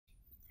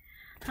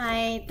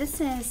Hi,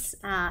 this is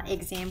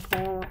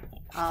example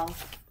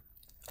of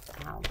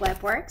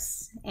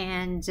Webworks,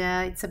 and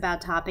it's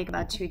about topic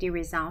about 2D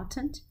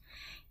resultant.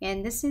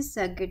 And this is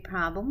a good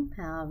problem.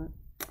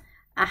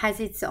 It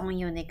has its own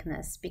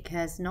uniqueness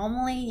because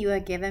normally you are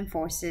given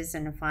forces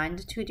and find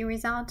the 2D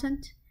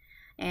resultant.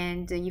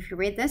 And if you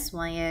read this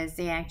one, is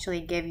they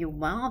actually give you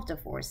one of the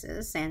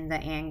forces and the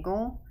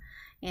angle,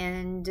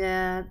 and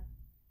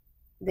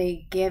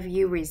they give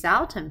you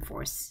resultant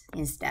force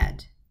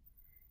instead.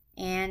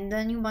 And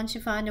then you want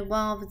to find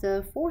one of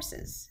the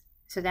forces.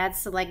 So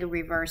that's like a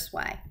reverse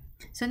way.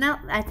 So now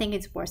I think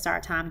it's worth our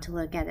time to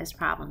look at this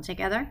problem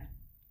together.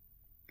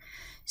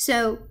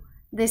 So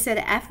they said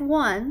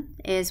F1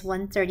 is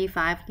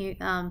 135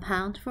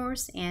 pound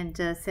force, and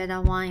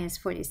theta 1 is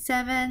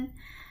 47,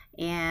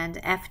 and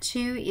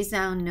F2 is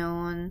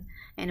unknown,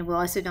 and we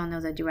also don't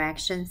know the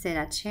direction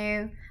theta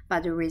 2,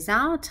 but the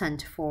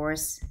resultant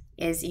force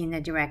is in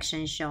the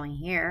direction shown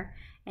here.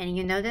 And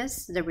you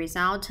notice the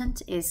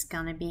resultant is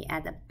going to be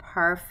at the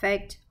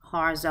perfect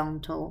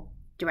horizontal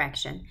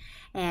direction,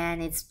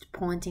 and it's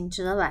pointing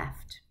to the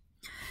left.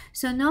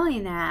 So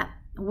knowing that,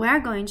 we're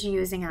going to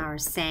using our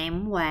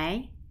same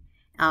way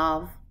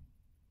of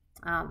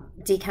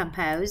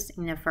decompose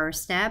in the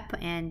first step.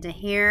 And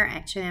here,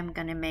 actually, I'm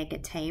going to make a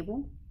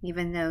table,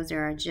 even though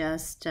there are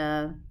just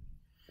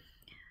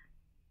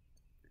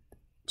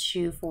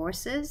two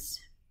forces.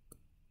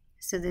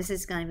 So this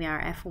is going to be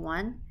our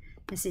F1.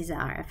 This is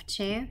our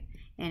F2,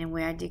 and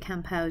we are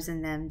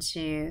decomposing them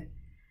to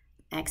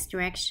X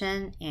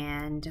direction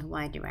and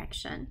Y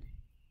direction.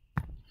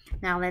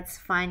 Now let's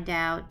find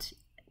out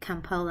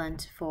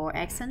component for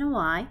X and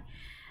Y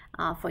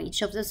for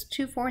each of those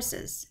two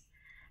forces.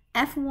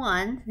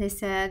 F1, they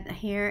said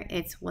here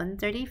it's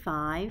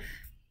 135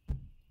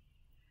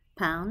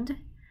 pound,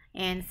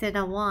 and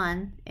theta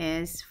 1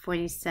 is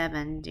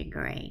 47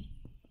 degree.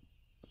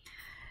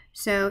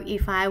 So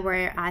if I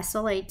were to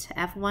isolate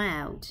F1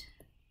 out,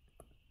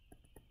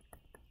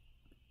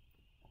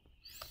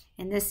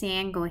 and this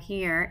angle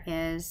here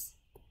is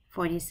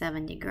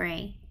 47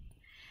 degree.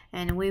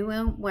 And we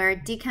will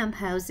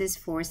decompose this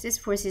force. This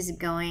force is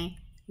going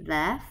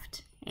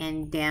left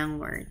and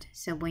downward.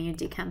 So when you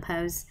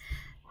decompose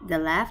the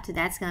left,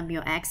 that's going to be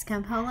your X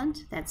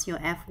component. That's your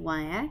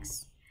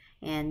F1X.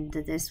 And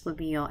this will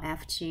be your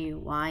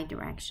F2Y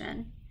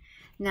direction.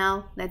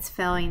 Now let's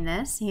fill in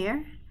this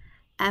here.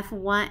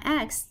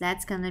 F1X,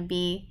 that's going to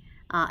be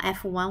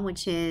F1,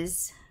 which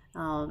is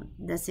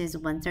this is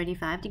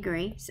 135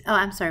 degrees. Oh,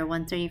 I'm sorry,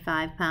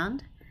 135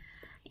 pound.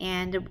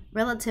 And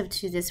relative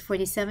to this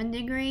 47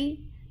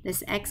 degree,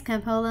 this X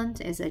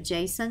component is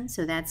adjacent,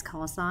 so that's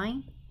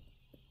cosine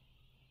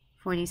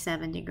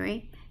 47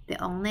 degree.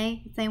 The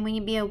only thing we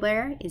need to be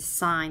aware is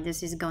sine.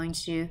 This is going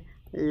to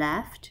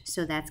left,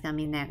 so that's going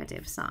to be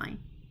negative sine.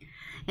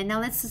 And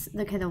now let's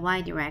look at the Y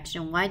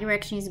direction. Y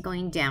direction is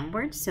going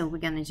downward, so we're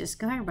going to just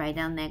go ahead and write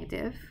down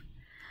negative.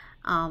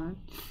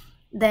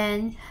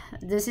 Then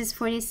this is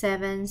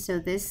 47, so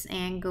this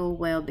angle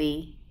will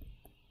be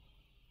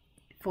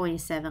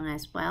 47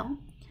 as well.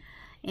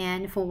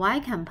 And for Y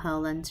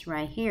component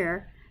right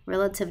here,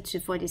 relative to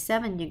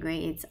 47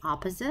 degree, it's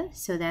opposite,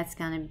 so that's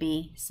going to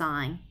be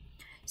sine.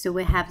 So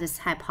we have this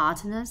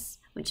hypotenuse,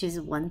 which is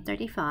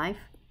 135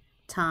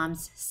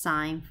 times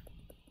sine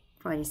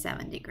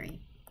 47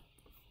 degree.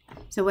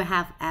 So we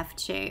have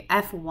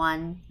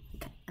F1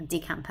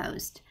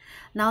 decomposed.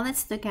 Now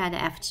let's look at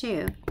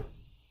F2.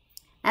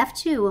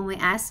 F2, when we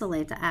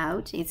isolate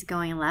out, it's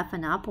going left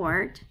and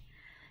upward,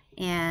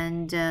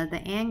 and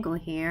the angle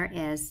here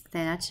is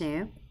theta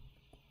 2.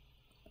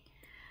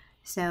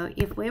 So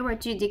if we were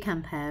to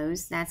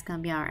decompose, that's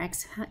going to be our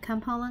X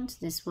component.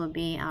 This will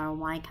be our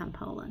Y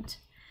component,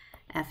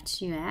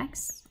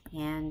 F2X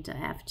and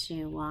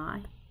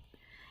F2Y.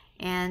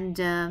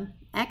 And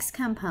X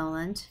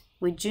component,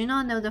 we do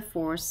not know the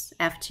force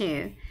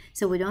F2,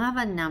 so we don't have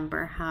a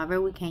number.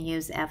 However, we can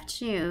use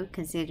F2,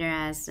 consider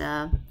as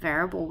a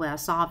variable we are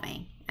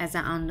solving, as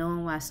an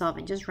unknown we are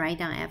solving. Just write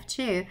down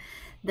F2,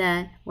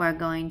 then we're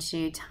going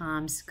to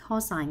times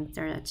cosine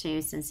theta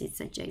 2 since it's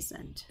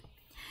adjacent.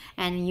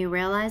 And you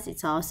realize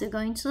it's also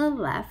going to the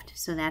left,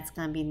 so that's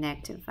going to be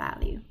negative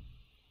value.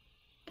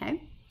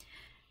 Okay,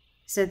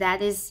 so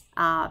that is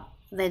a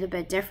little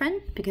bit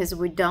different because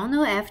we don't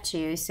know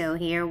F2, so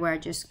here we're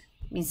just,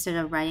 instead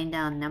of writing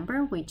down a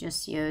number, we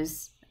just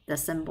use the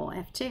symbol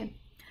F2.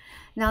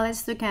 Now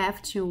let's look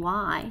at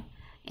F2Y.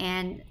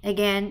 And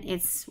again,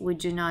 we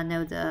do not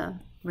know the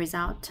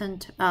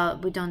resultant.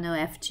 We don't know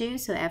F2,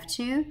 so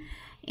F2.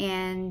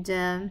 And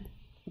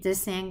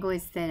this angle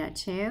is theta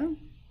 2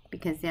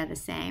 because they are the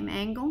same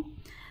angle.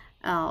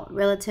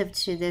 Relative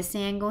to this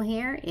angle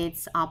here,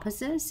 it's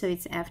opposite, so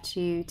it's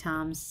F2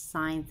 times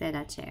sine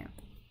theta 2.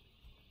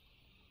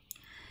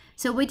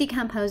 So we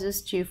decompose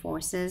those two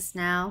forces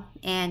now,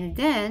 and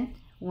then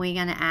we're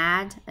going to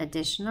add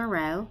additional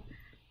row.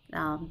 You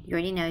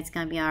already know it's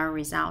going to be our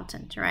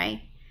resultant,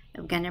 right?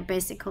 We're going to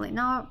basically,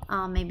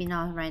 maybe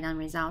not write down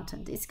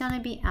resultant. It's going to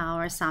be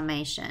our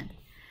summation.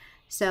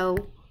 So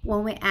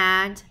when we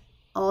add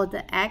all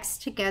the x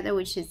together,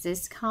 which is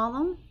this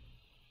column,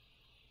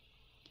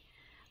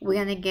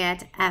 we're going to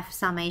get f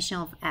summation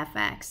of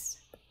fx.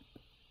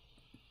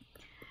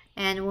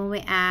 And when we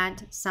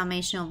add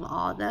summation of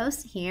all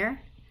those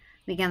here,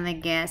 we're going to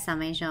get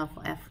summation of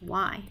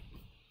fy.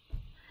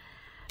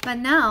 But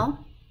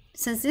now,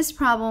 since this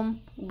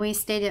problem we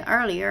stated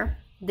earlier,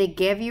 they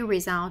gave you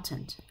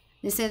resultant.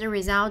 They said the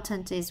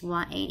resultant is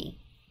 180.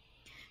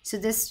 So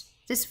this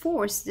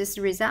force, this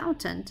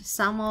resultant,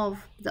 sum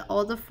of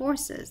all the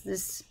forces,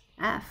 this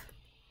F,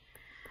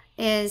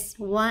 is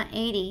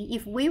 180.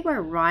 If we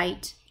were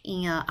right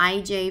in a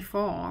IJ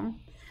form,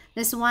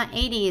 this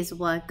 180 is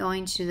what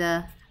going to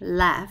the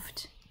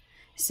left.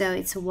 So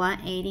it's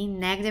 180,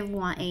 negative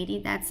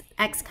 180, that's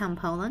x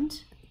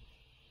component,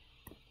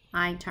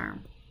 I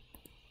term.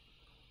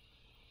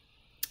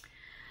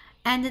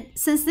 And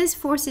since this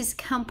force is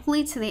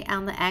completely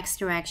on the x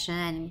direction,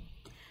 and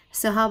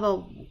so how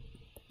about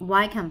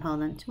y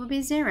component will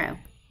be 0.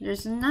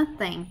 There's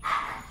nothing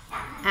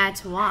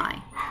at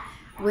y.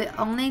 We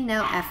only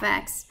know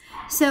fx.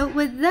 So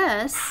with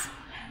this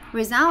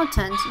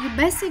resultant, you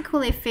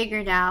basically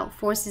figured out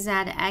forces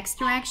at the x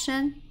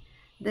direction.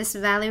 This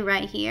value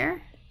right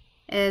here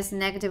is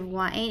negative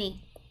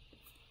 180.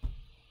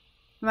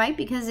 Right?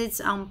 Because it's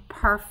on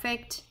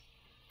perfect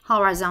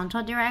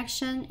horizontal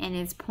direction and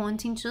it's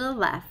pointing to the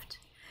left.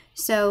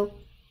 So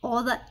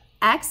all the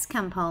x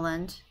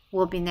component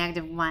will be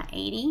negative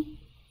 180.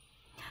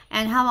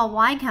 And how about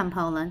y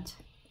component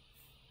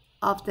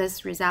of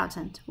this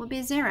resultant will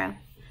be 0.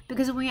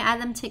 Because when you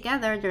add them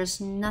together, there's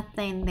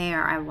nothing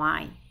there at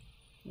y.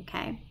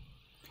 Okay?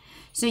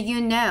 So you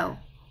know,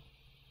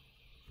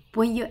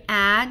 when you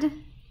add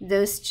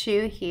those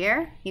two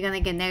here, you're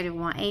going to get negative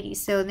 180.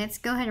 So let's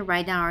go ahead and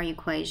write down our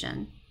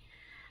equation.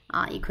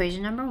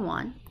 Equation number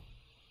 1.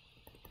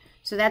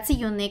 So that's a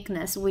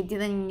uniqueness. We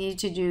didn't need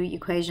to do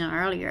equation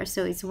earlier.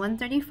 So it's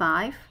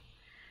 135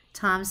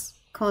 times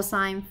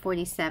cosine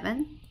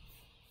 47.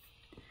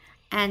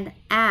 And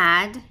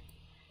add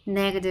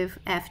negative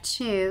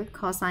f2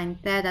 cosine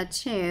theta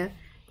 2,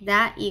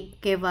 that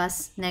give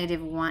us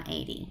negative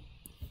 180.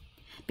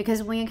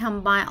 Because when you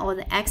combine all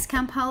the x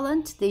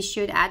components, they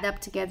should add up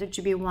together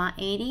to be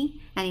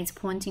 180, and it's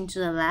pointing to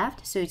the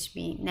left, so it should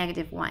be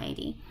negative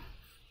 180.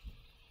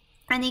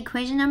 And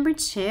equation number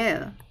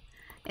 2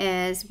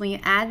 is when you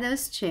add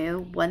those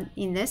two, one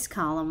in this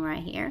column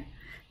right here,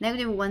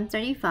 negative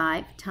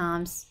 135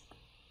 times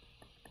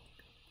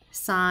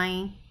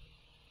sine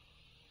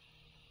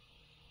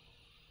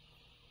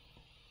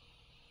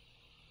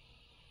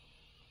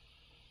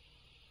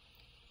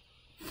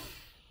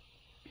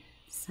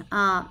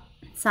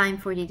sine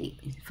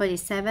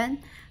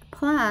 47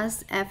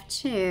 plus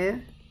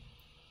f2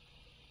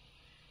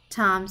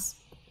 times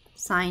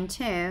sine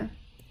 2,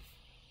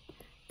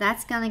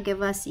 that's going to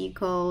give us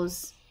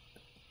equals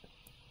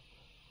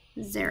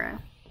 0.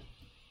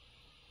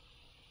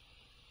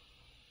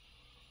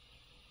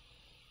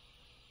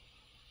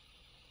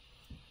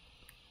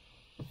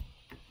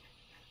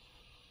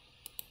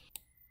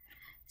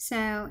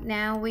 So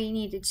now we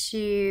need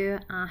to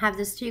have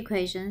these two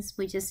equations.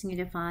 We just need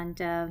to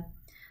find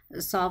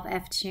solve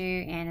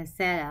f2 and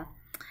theta.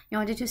 In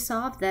order to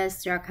solve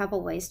this, there are a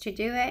couple ways to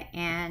do it.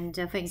 And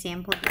for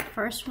example, the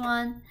first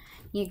one,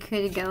 you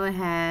could go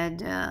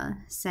ahead,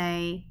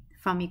 say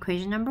from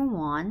equation number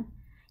 1,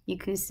 you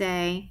could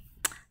say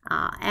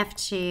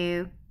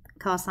f2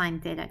 cosine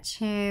theta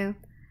 2.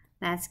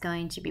 That's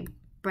going to be,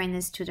 bring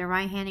this to the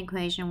right hand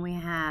equation. We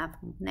have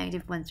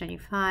negative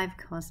 135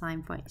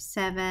 cosine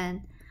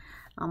 47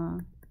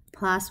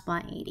 plus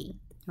 180,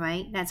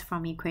 right? That's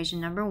from equation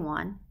number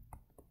 1.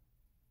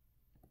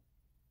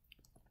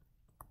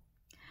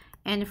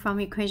 And from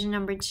equation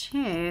number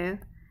 2,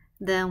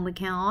 then we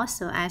can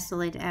also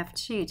isolate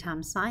f2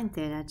 times sine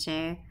theta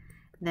 2.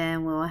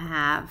 Then we'll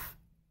have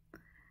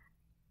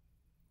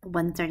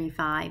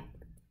 135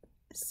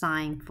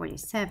 sine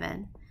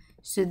 47.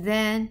 So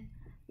then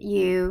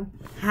you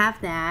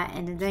have that,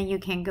 and then you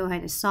can go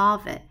ahead and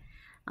solve it.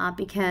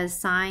 Because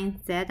sine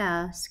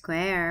theta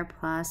square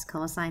plus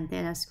cosine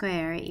theta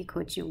square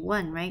equal to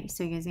 1, right?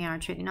 So using our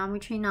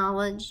trigonometry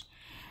knowledge.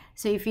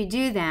 So if you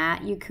do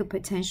that, you could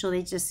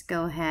potentially just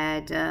go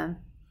ahead,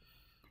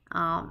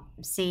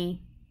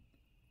 see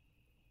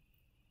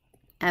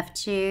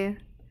f2,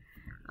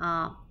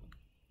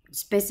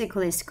 it's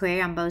basically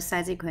square on both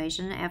sides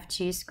equation,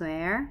 f2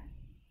 square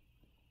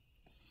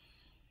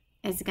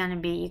is going to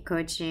be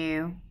equal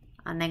to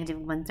negative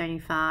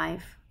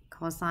 135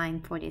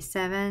 cosine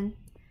 47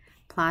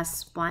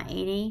 plus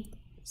 180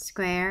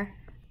 square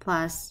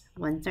plus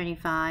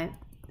 135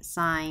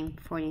 sine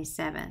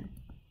 47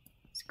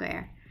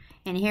 square.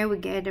 And here we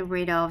get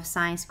rid of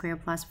sine square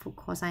plus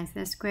cosine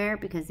theta square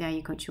because they are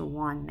equal to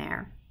 1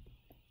 there,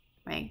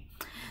 right?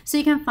 So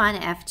you can find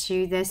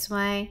f2 this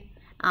way.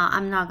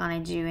 I'm not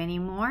going to do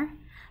anymore.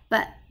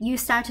 But you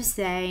start to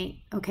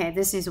say, okay,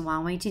 this is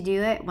one way to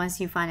do it. Once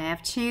you find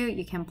f2,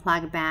 you can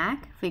plug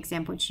back, for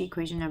example, to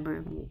equation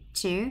number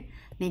 2.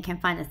 Then you can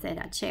find the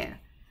theta 2.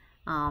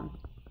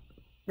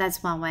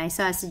 That's one way.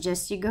 So I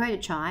suggest you go ahead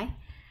and try.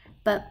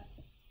 But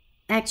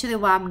actually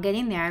while I'm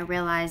getting there, I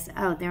realized,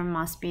 oh, there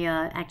must be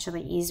a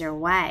actually easier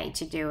way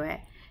to do it.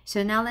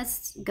 So now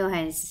let's go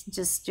ahead and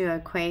just do a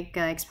quick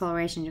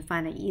exploration to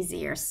find the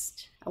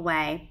easiest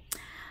way.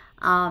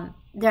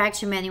 There are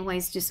actually many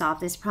ways to solve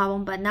this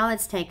problem, but now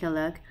let's take a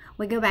look.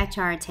 We go back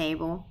to our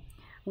table.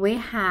 We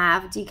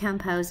have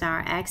decomposed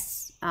our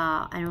x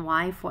and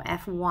y for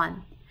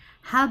f1.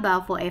 How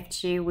about for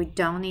f2? We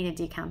don't need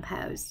to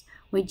decompose.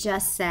 We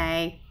just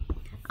say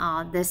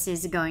this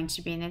is going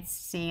to be, let's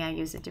see, I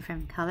use a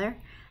different color.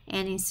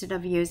 And instead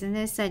of using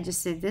this, I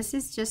just say this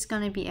is just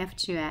going to be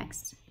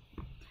f2x.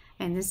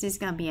 And this is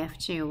going to be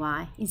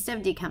f2y. Instead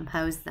of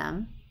decompose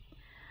them.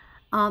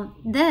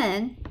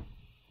 Then,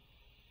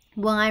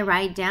 when I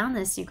write down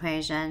this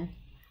equation,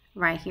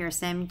 right here,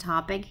 same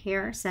topic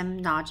here, same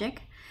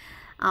logic,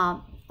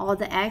 all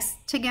the x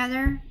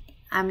together,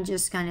 I'm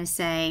just going to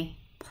say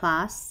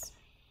plus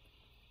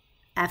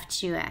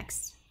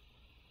f2x.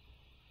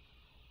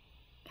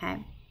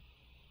 Okay.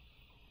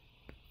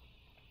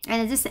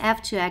 And this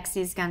f2x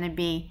is going to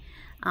be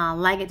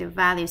negative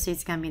value, so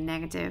it's going to be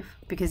negative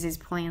because it's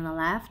pulling on the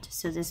left.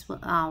 So this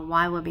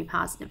y will be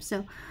positive.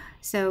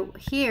 So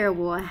here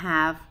we'll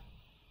have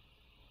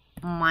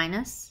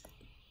minus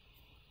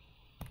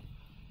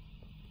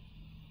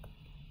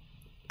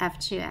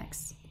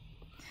f2x.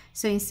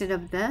 So instead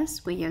of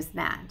this, we use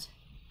that.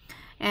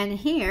 And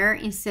here,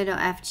 instead of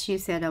f2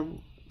 set of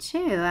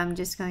 2, I'm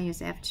just going to use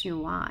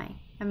f2y.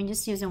 I mean,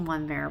 just using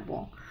one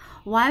variable.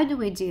 Why do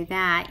we do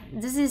that?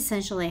 This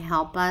essentially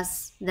help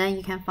us. Then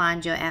you can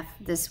find your f.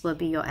 This will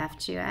be your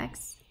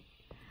f2x.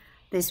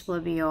 This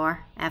will be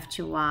your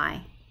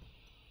f2y.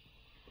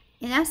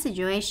 In that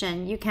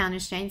situation, you can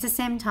understand it's the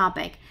same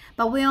topic,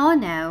 but we all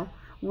know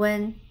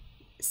when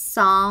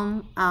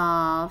sum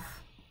of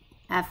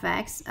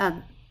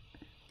fx,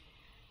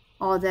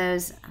 all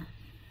those,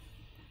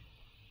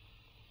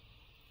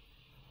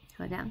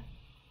 hold on,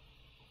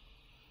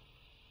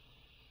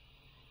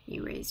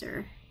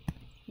 eraser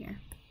here.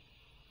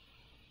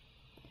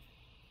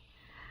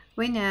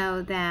 We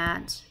know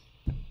that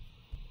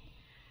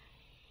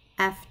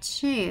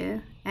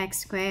f2 x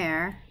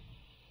squared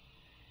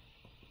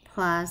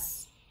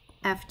plus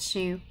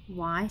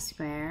f2y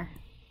squared,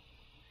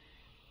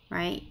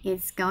 right?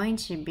 It's going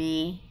to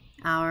be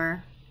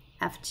our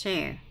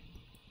f2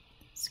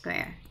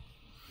 squared.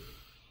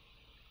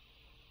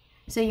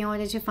 So in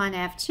order to find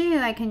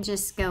f2, I can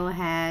just go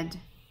ahead,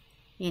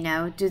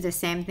 do the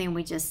same thing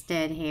we just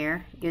did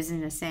here,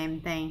 using the same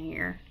thing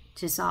here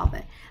to solve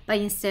it. But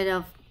instead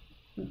of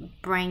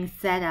bring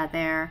theta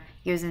there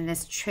using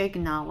this trig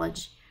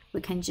knowledge,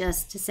 we can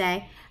just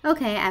say,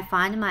 okay, I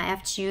find my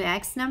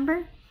f2x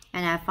number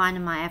and I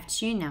find my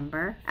f2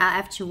 number,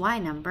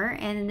 f2y number,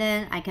 and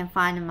then I can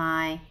find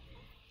my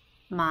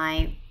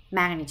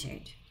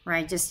magnitude,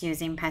 right? Just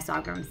using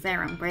Pythagorean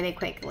theorem really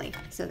quickly.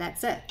 So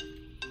that's it.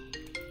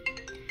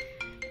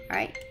 All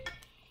right.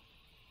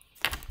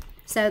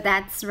 So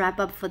that's wrap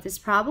up for this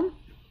problem.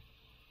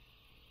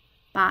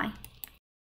 Bye.